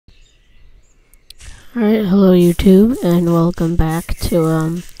Alright, hello YouTube, and welcome back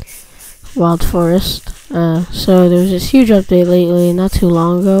to Wild Forest. So there was this huge update lately, not too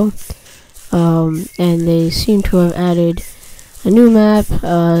long ago, and they seem to have added a new map,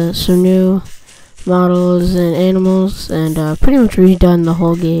 some new models and animals, and pretty much redone the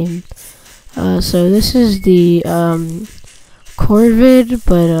whole game. So this is the Corvid,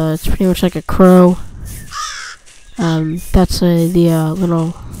 but it's pretty much like a crow. That's the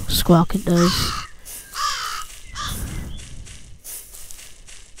little squawk it does.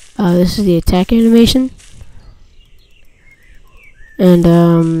 This is the attack animation,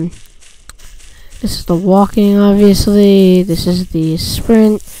 and this is the walking, obviously. This is the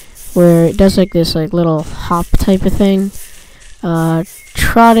sprint, where it does like this little hop type of thing.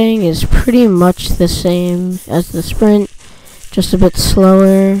 Trotting is pretty much the same as the sprint, just a bit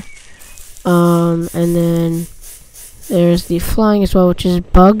slower. And then there's the flying as well, which is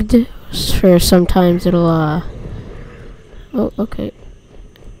bugged, for sometimes it'll oh, okay.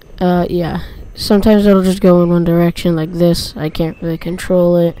 Yeah, sometimes it'll just go in one direction like this. I can't really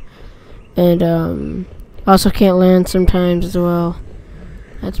control it. And, also can't land sometimes as well.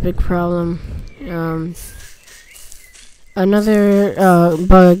 That's a big problem. Another,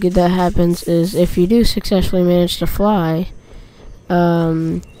 bug that happens is if you do successfully manage to fly,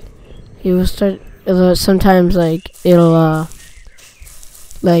 you will start, sometimes, it'll,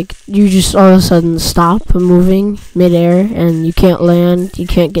 you just all of a sudden stop moving midair, and you can't land, you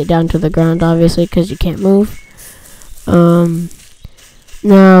can't get down to the ground, obviously, because you can't move.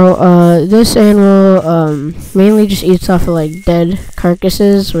 This animal, mainly just eats off of, dead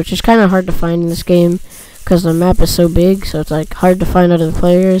carcasses, which is kind of hard to find in this game, because the map is so big, so it's, hard to find other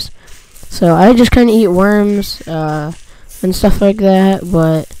players. So I just kind of eat worms, and stuff like that,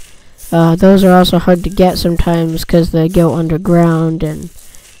 but, those are also hard to get sometimes, because they go underground, and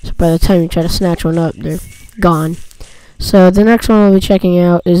so by the time you try to snatch one up, they're gone. So the next one we'll be checking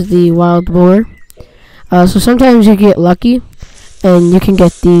out is the wild boar. So sometimes you get lucky, and you can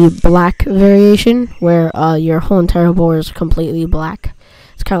get the black variation, where your whole entire boar is completely black.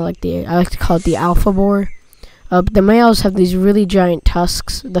 It's kind of like I like to call it the alpha boar. The males have these really giant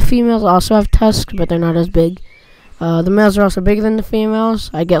tusks. The females also have tusks, but they're not as big. The males are also bigger than the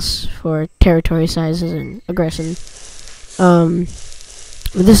females, I guess, for territory sizes and aggression.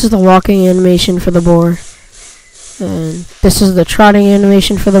 This is the walking animation for the boar, and this is the trotting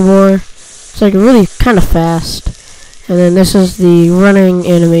animation for the boar. It's really kind of fast. And then this is the running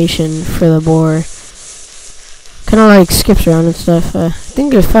animation for the boar. Kind of skips around and stuff. I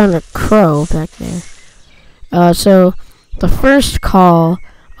think I found a crow back there. So the first call,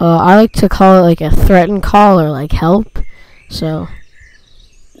 I like to call it a threaten call, or help. So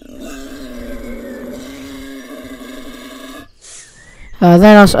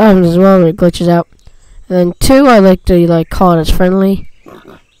that also happens as well when it glitches out. And then 2, I like to call it as friendly.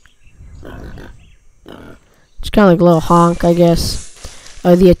 It's kind of like a little honk, I guess.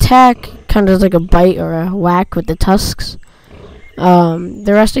 The attack kind of does a bite or a whack with the tusks. The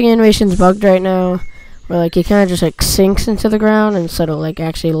resting animation's bugged right now, where he kind of just sinks into the ground instead of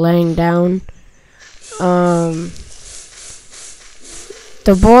actually laying down. The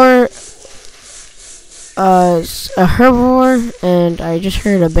boar is a herbivore, and I just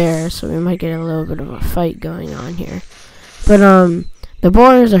heard a bear, so we might get a little bit of a fight going on here. But the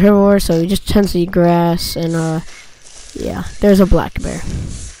boar is a herbivore, so he just tends to eat grass, and yeah, there's a black bear.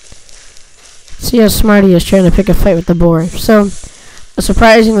 See how smart he is trying to pick a fight with the boar. So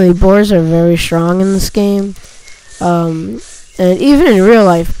surprisingly, boars are very strong in this game, and even in real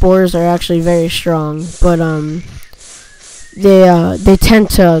life, boars are actually very strong. But they tend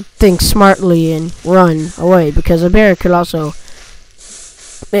to think smartly and run away, because a bear could also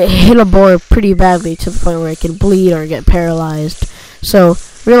hit a boar pretty badly to the point where it can bleed or get paralyzed. So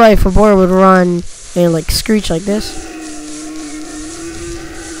real life, a boar would run and screech like this.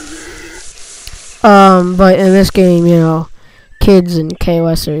 But in this game, kids and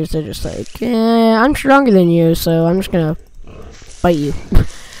KOSers, they're just I'm stronger than you, so I'm just gonna bite you.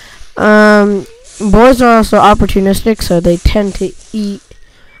 Boars are also opportunistic, so they tend to eat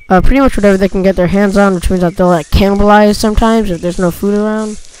pretty much whatever they can get their hands on, which means that they'll cannibalize sometimes if there's no food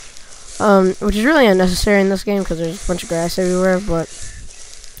around. Which is really unnecessary in this game because there's a bunch of grass everywhere, but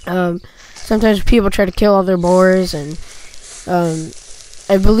sometimes people try to kill other boars, and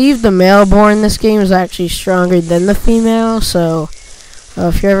I believe the male boar in this game is actually stronger than the female, so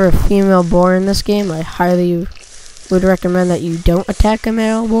if you're ever a female boar in this game, I highly would recommend that you don't attack a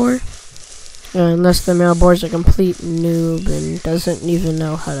male boar, unless the male boar is a complete noob and doesn't even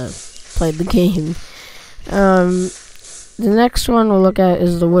know how to play the game. The next one we'll look at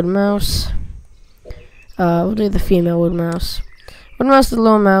is the wood mouse. We'll do the female wood mouse. Wood mouse is a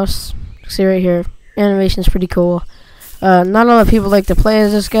little mouse. See right here. Animation's pretty cool. Not a lot of people like to play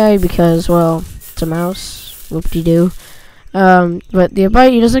as this guy because, well, it's a mouse. Whoop-de-doo. But the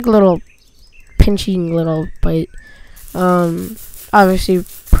bite, he does like a little pinching little bite. Obviously,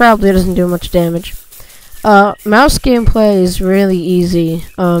 probably doesn't do much damage. Mouse gameplay is really easy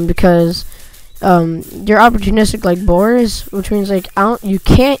because you're opportunistic like boars, which means like you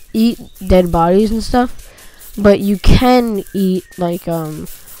can't eat dead bodies and stuff, but you can eat like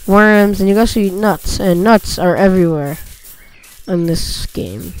worms, and you can also eat nuts, and nuts are everywhere in this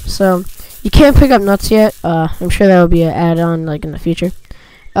game. So you can't pick up nuts yet. I'm sure that will be an add-on like in the future.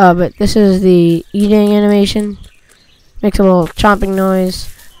 But this is the eating animation. Makes a little chomping noise.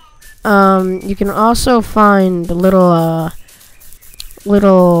 You can also find little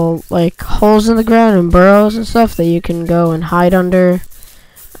like holes in the ground and burrows and stuff that you can go and hide under.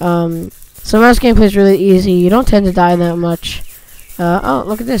 So mouse gameplay is really easy. You don't tend to die that much. Oh,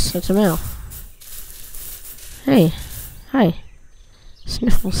 look at this. That's a male. Hey. Hi.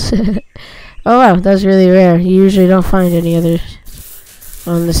 Sniffles. Oh wow, that's really rare. You usually don't find any others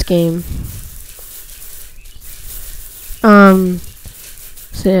on this game.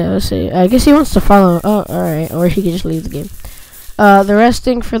 So yeah, let's see. I guess he wants to follow. Oh, alright. Or he can just leave the game. The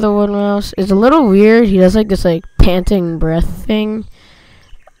resting for the wood mouse is a little weird. He does like this like panting breath thing.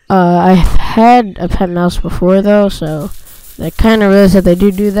 I've had a pet mouse before though, so I kind of realized that they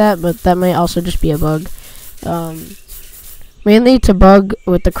do that, but that might also just be a bug. Mainly it's a bug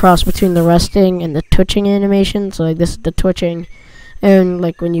with the cross between the resting and the twitching animation. So like this is the twitching, and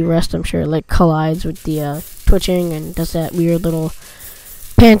like when you rest, I'm sure it like collides with the twitching and does that weird little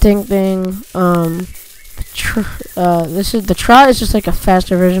panting thing. This is the trot is just like a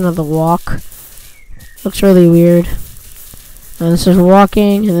faster version of the walk. Looks really weird. And this is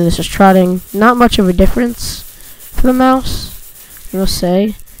walking, and then this is trotting. Not much of a difference for the mouse, I will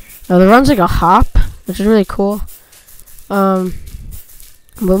say. The run's like a hop, which is really cool. But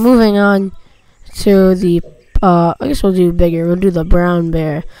moving on to the, I guess we'll do bigger. We'll do the brown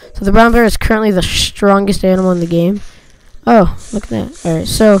bear. So the brown bear is currently the strongest animal in the game. Oh, look at that. Alright,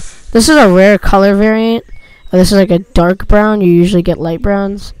 so this is a rare color variant. This is like a dark brown. You usually get light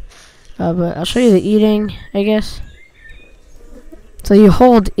browns. But I'll show you the eating, I guess. So you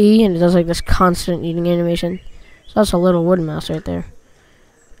hold E, and it does like this constant eating animation. So that's a little wood mouse right there.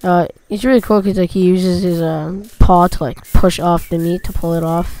 It's really cool because like he uses his paw to like push off the meat to pull it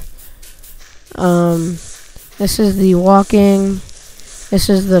off. This is the walking. This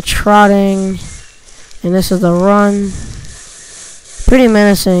is the trotting, and this is the run. Pretty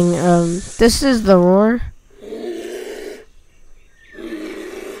menacing. This is the roar.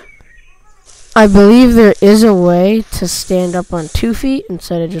 I believe there is a way to stand up on 2 feet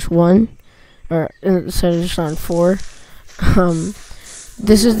instead of just 1, or instead of just on 4.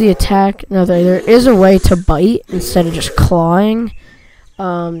 This is the attack. No, there is a way to bite instead of just clawing.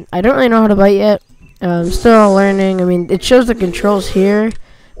 I don't really know how to bite yet. I'm still learning. I mean, it shows the controls here,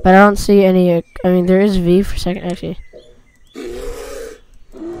 but I don't see any. I mean, there is V for a second, actually.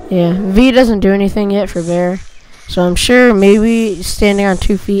 Yeah, V doesn't do anything yet for bear, so I'm sure maybe standing on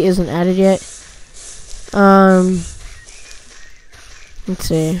 2 feet isn't added yet. Let's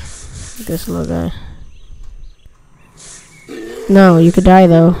see. This little guy. No, you could die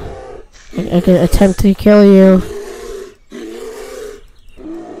though. I could attempt to kill you.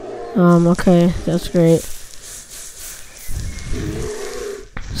 Okay, that's great.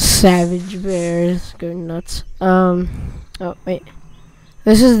 Savage bears, go nuts. Oh wait.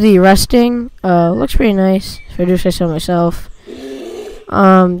 This is the resting. Looks pretty nice, if I do say so myself.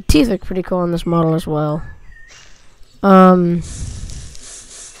 Teeth look pretty cool on this model as well.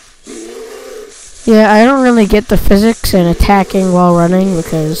 Yeah, I don't really get the physics in attacking while running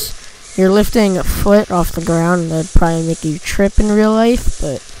because you're lifting a foot off the ground. That'd probably make you trip in real life,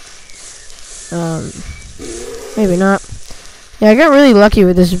 but maybe not. Yeah, I got really lucky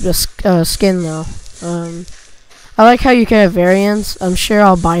with this skin though. I like how you can have variants. I'm sure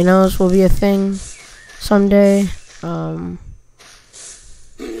albinos will be a thing someday.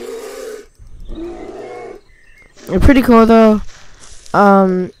 They're pretty cool though.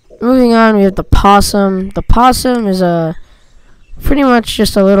 Moving on, we have the possum. The possum is pretty much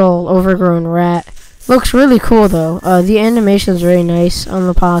just a little overgrown rat. Looks really cool though. The animation is very nice on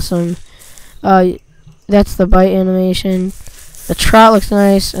the possum. That's the bite animation. The trot looks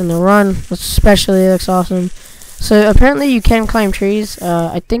nice, and the run especially looks awesome. So apparently you can climb trees.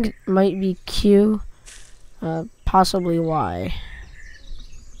 I think it might be Q, possibly Y.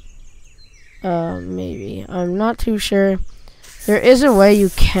 Maybe. I'm not too sure. There is a way you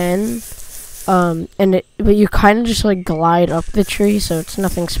can but you kind of just like glide up the tree, so it's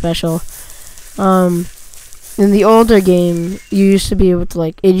nothing special. In the older game, you used to be able to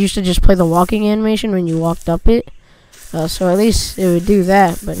it used to just play the walking animation when you walked up it. So at least it would do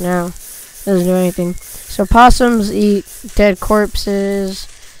that, but now it doesn't do anything. So possums eat dead corpses,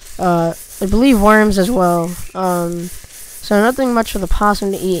 I believe worms as well. So nothing much for the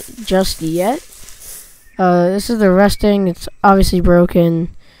possum to eat just yet. This is the resting. It's obviously broken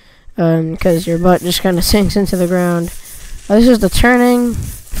because your butt just kind of sinks into the ground. This is the turning.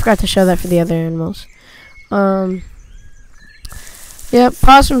 Forgot to show that for the other animals. Yeah,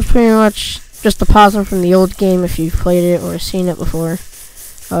 possum's pretty much just the possum from the old game if you've played it or seen it before,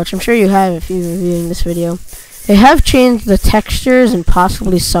 which I'm sure you have if you've been viewing this video. They have changed the textures and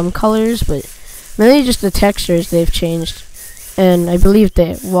possibly some colors, but mainly just the textures they've changed, and I believe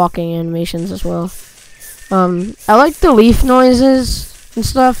the walking animations as well. I like the leaf noises and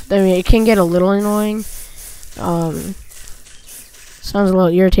stuff. I mean, it can get a little annoying. Sounds a little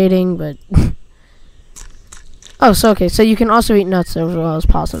irritating, but oh, so you can also eat nuts as well as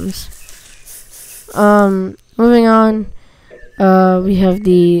possums. Moving on, we have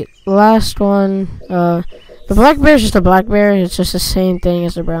the last one. The black bear is just a black bear. It's just the same thing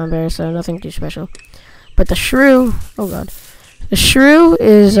as the brown bear, so nothing too special. But the shrew, oh god, the shrew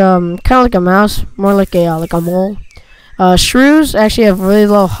is kind of like a mouse, more like a mole. Shrews actually have really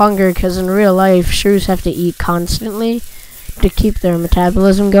low hunger because in real life, shrews have to eat constantly to keep their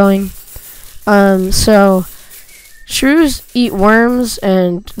metabolism going. So shrews eat worms,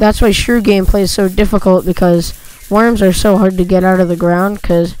 and that's why shrew gameplay is so difficult, because worms are so hard to get out of the ground,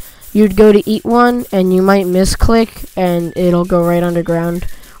 because you'd go to eat one and you might misclick and it'll go right underground,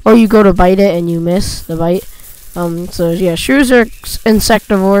 or you go to bite it and you miss the bite. So yeah, shrews are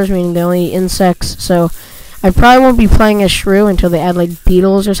insectivores, meaning they only eat insects, so I probably won't be playing as shrew until they add like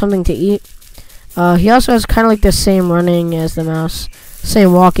beetles or something to eat. He also has kind of like the same running as the mouse,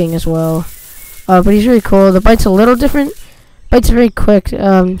 same walking as well. But he's really cool. The bite's a little different. Bite's very quick. He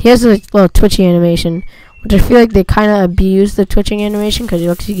has a little twitchy animation, which I feel like they kind of abuse the twitching animation because he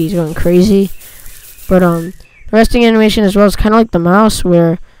looks like he's going crazy. But the resting animation as well is kind of like the mouse,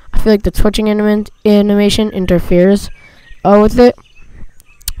 where I feel like the twitching animation interferes with it,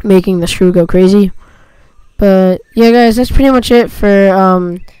 making the shrew go crazy. But yeah, guys, that's pretty much it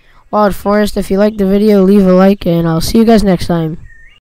for Wild Forest. If you liked the video, leave a like, and I'll see you guys next time.